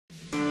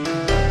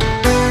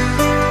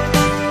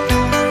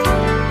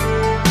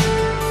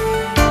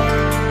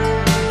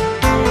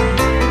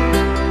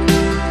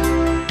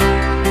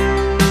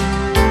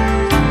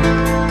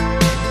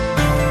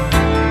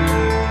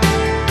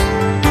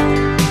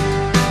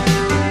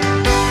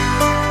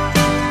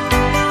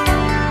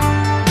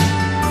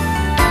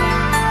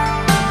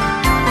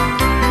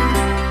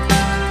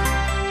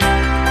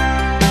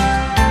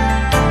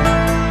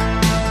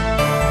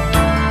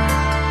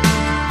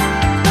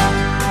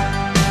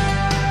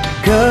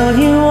Girl,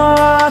 you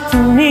are to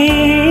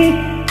me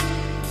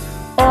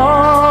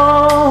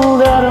all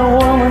that a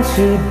woman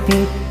should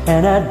be,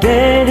 and I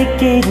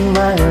dedicate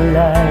my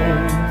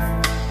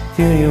life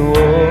to you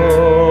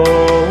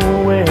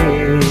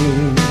always.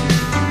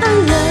 A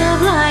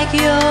love like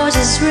yours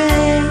is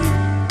rare,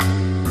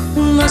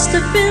 must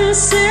have been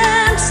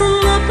sent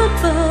from up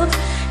above,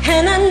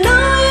 and I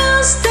know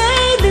you'll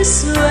stay this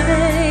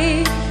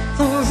way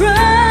for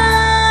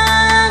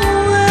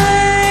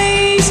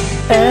always.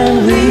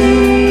 And we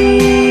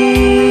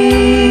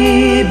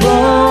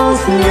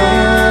both know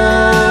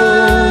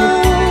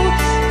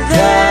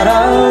that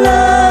our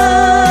love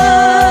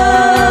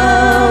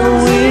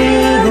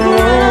will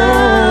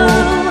grow,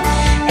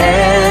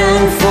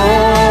 and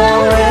forever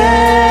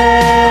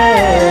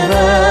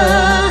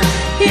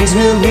it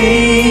will be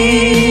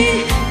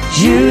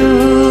you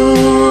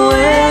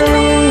and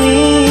me.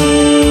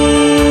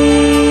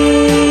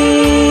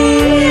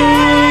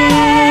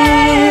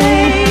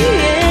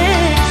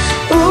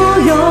 Ooh,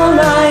 you're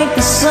like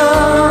the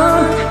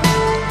sun,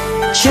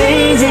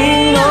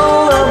 chasing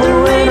all of the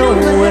rain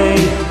away.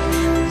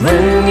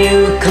 When you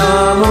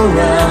come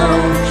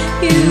around,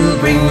 you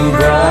bring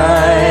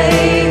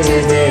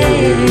brighter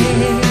day.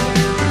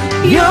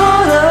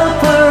 You're the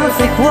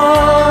perfect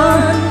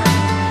one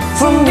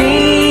for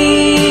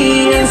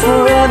me, and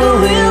forever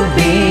will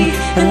be,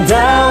 and I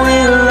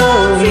will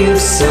love you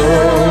so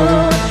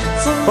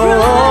for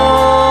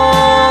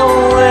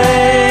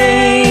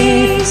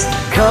always.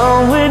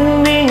 Come with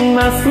me,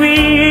 my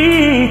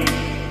sweet,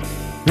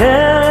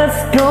 let's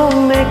go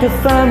make a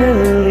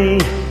family,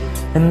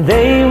 and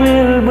they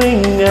will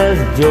bring us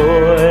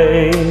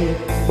joy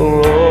for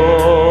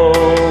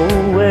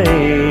always.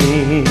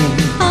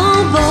 Oh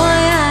boy,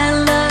 I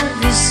love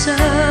you so,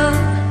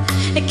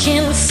 I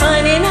can't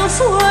find enough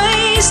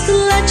ways to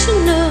let you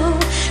know,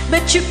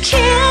 but you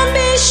can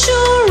be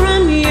sure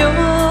I'm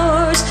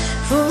yours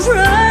for always.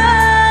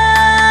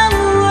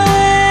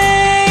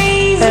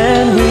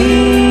 And we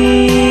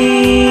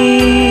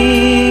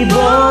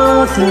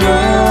both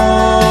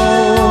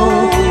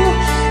know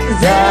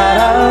that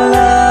our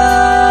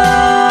love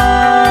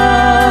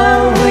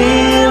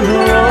will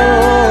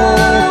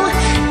grow,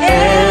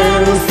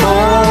 and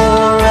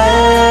forever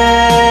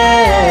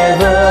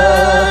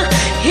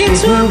it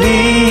will be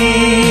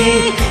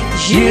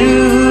you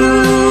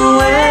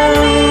and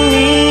me.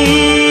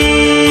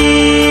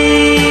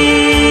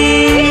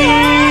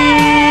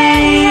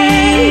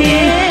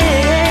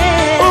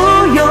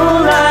 Oh, you're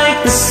like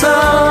the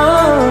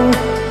sun,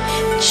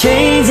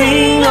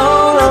 chasing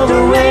all of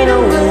the rain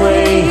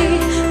away.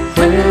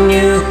 When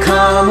you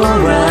come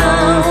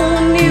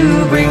around,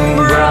 you bring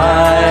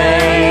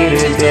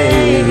brighter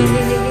days.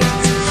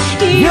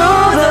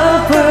 You're the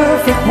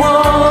perfect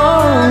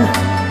one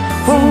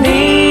for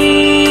me,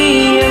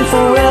 and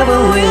forever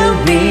will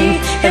be,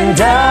 and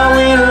I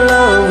will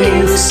love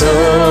you so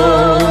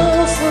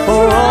for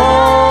always.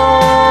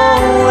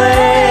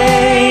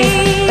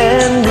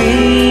 And we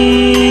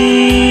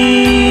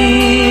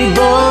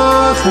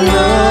both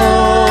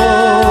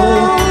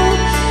know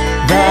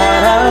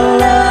that our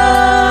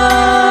love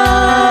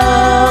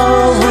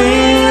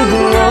will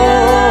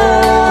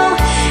grow,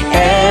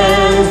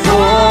 and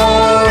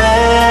forever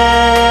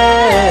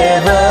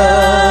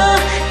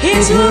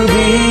it will be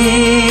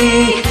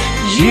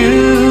you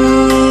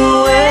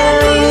and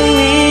me.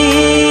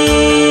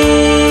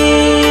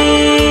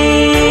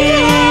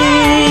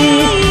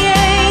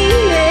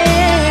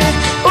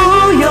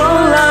 Oh,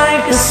 you're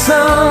like the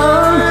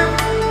sun,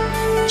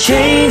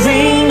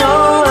 chasing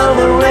all of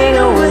the rain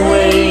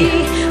away.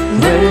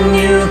 When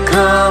you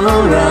come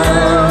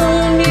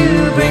around, you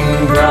bring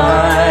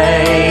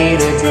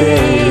brighter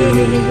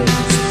days.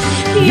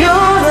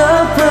 You're the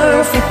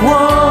perfect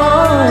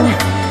one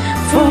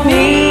for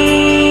me,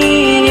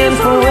 and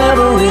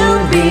forever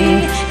will be,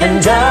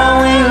 and I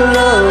will